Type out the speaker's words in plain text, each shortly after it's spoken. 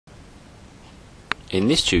In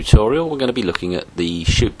this tutorial we're going to be looking at the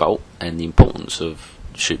chute bolt and the importance of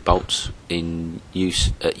chute bolts in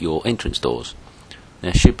use at your entrance doors.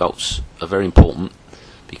 Now, chute bolts are very important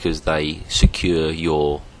because they secure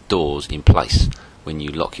your doors in place when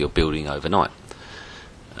you lock your building overnight.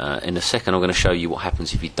 In a second I'm going to show you what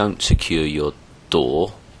happens if you don't secure your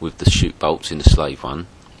door with the chute bolts in the slave one,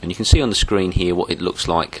 and you can see on the screen here what it looks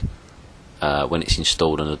like when it's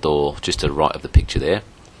installed on the door just to the right of the picture there.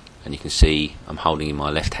 And you can see I'm holding in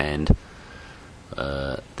my left hand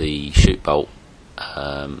the chute bolt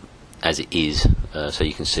as it is, so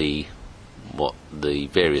you can see what the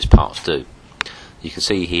various parts do. You can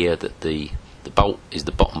see here that the bolt is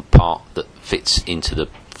the bottom part that fits into the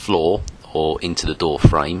floor or into the door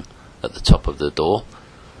frame at the top of the door,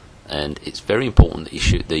 and it's very important that you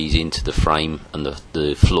shoot these into the frame and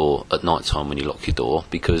the floor at night time when you lock your door,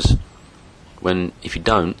 because if you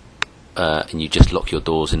don't and you just lock your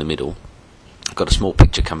doors in the middle, I've got a small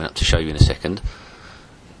picture coming up to show you in a second.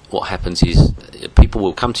 What happens is people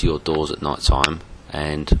will come to your doors at night time,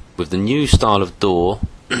 and with the new style of door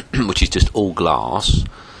which is just all glass,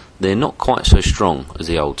 they're not quite so strong as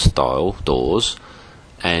the old style doors,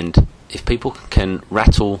 and if people can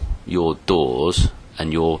rattle your doors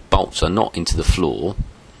and your bolts are not into the floor,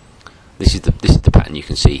 this is the pattern you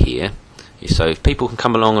can see here. So if people can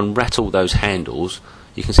come along and rattle those handles,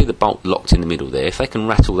 you can see the bolt locked in the middle there. If they can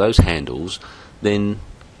rattle those handles, then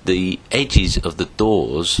the edges of the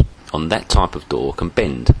doors on that type of door can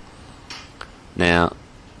bend. Now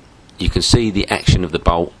you can see the action of the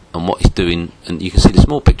bolt and what it's doing, and you can see the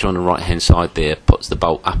small picture on the right hand side there puts the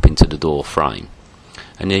bolt up into the door frame,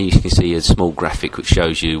 and then you can see a small graphic which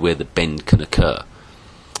shows you where the bend can occur.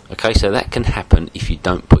 Okay, so that can happen if you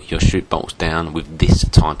don't put your chute bolts down with this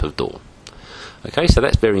type of door. Okay, so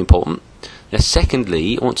that's very important. Now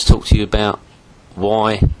secondly, I want to talk to you about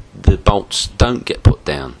why the bolts don't get put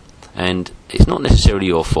down, and it's not necessarily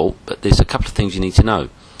your fault, but there's a couple of things you need to know.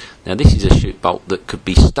 Now this is a chute bolt that could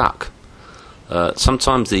be stuck.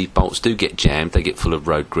 Sometimes the bolts do get jammed, they get full of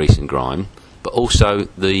road grease and grime, but also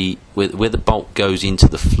where the bolt goes into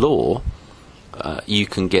the floor, you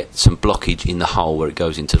can get some blockage in the hole where it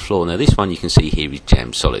goes into the floor. Now this one you can see here is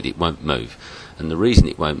jammed solid, it won't move, and the reason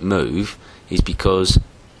it won't move is because,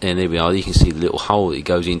 and there we are, you can see the little hole that it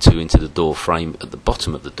goes into the door frame at the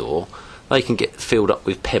bottom of the door. They can get filled up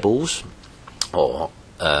with pebbles or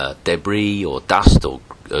debris or dust or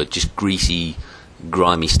just greasy,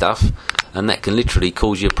 grimy stuff, and that can literally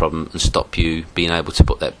cause you a problem and stop you being able to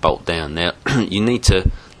put that bolt down. Now you need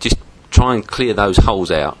to just try and clear those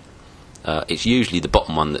holes out. It's usually the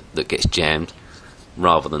bottom one that gets jammed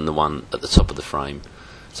rather than the one at the top of the frame.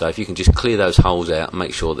 So if you can just clear those holes out and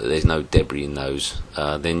make sure that there's no debris in those,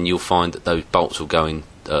 then you'll find that those bolts will go in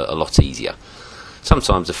a lot easier.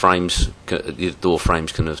 Sometimes the door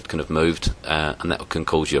frames can have moved, and that can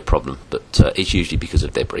cause you a problem, but it's usually because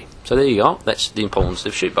of debris. So there you go, that's the importance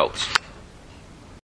of chute bolts.